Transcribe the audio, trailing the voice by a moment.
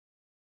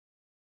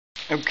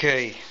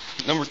Okay,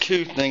 number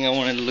two thing I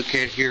wanted to look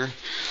at here.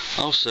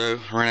 Also,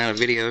 I ran out of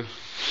video.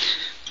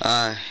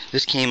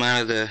 This came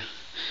out of the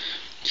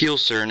fuel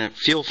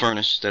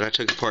furnace that I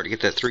took apart to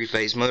get that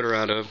three-phase motor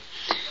out of.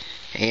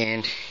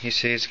 And you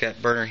see it's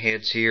got burner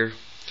heads here.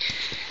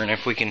 And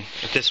if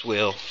this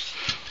will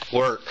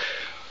work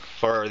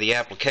for the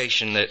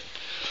application that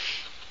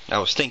I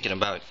was thinking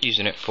about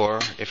using it for,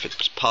 if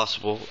it's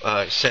possible,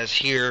 it says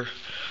here,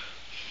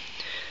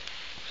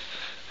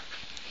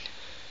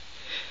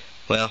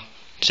 well,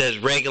 it says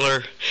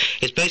regular.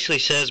 It basically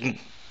says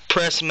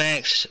press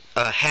max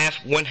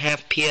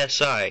 1/2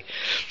 psi.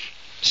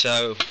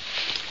 So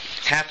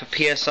half a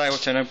psi,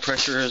 which I know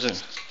pressure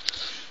isn't.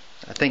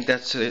 I think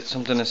that's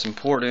something that's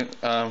important.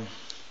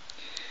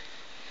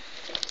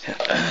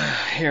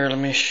 Here, let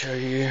me show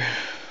you.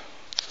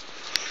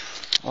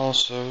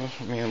 Also,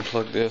 let me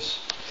unplug this.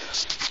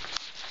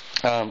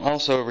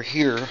 Also over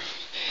here,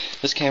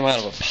 this came out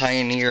of a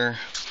Pioneer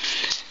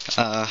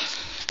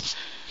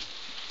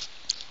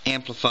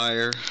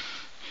amplifier.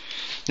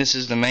 This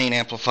is the main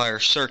amplifier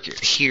circuit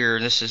here.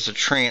 This is the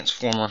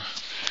transformer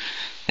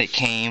that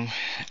came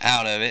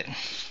out of it.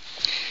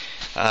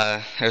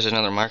 There's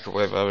another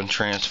microwave oven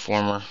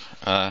transformer.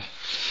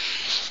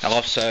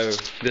 Also,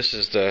 this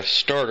is the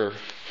starter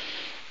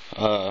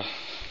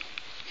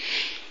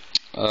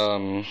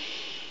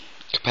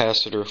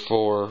capacitor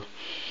for,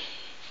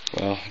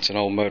 well, it's an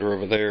old motor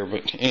over there,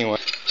 but anyway.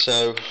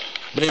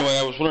 But anyway,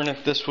 I was wondering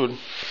if this would,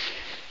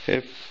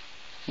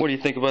 what do you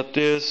think about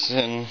this?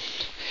 And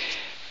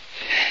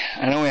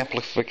I know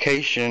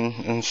amplification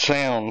and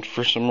sound,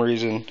 for some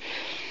reason,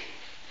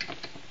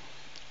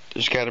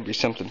 there's got to be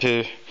something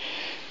to.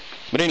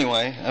 But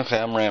anyway, okay,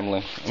 I'm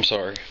rambling. I'm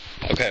sorry.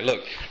 Okay,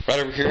 look, right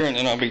over here, and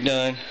then I'll be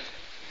done.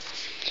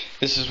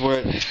 This is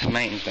what the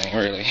main thing,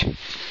 really.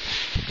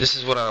 This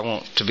is what I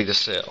want to be the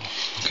cell.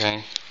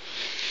 Okay.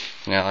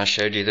 Now I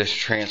showed you this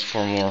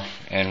transformer,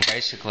 and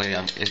basically,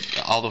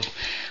 all the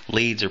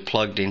leads are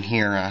plugged in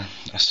here.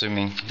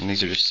 Assuming and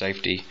these are just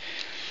safety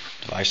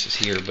devices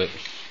here, but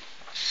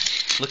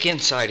look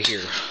inside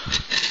here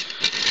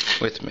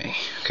with me.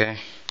 Okay.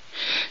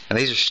 Now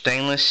these are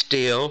stainless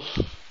steel,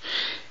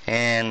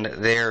 and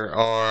there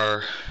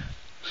are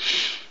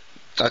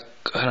not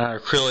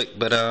acrylic,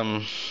 but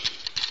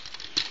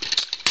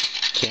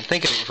can't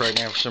think of it right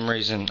now for some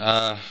reason.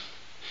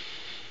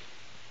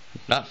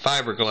 Not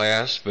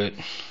fiberglass, but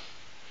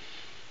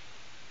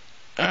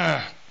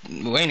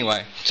well,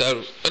 anyway.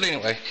 But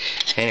anyway,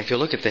 and if you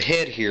look at the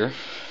head here,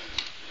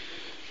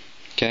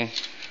 okay,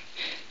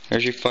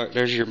 there's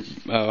your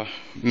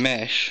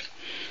mesh.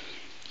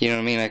 You know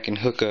what I mean? I can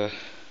hook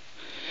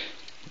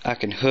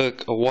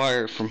a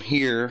wire from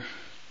here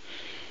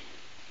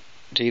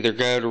to either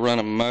go to run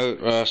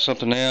a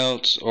something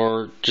else,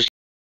 or just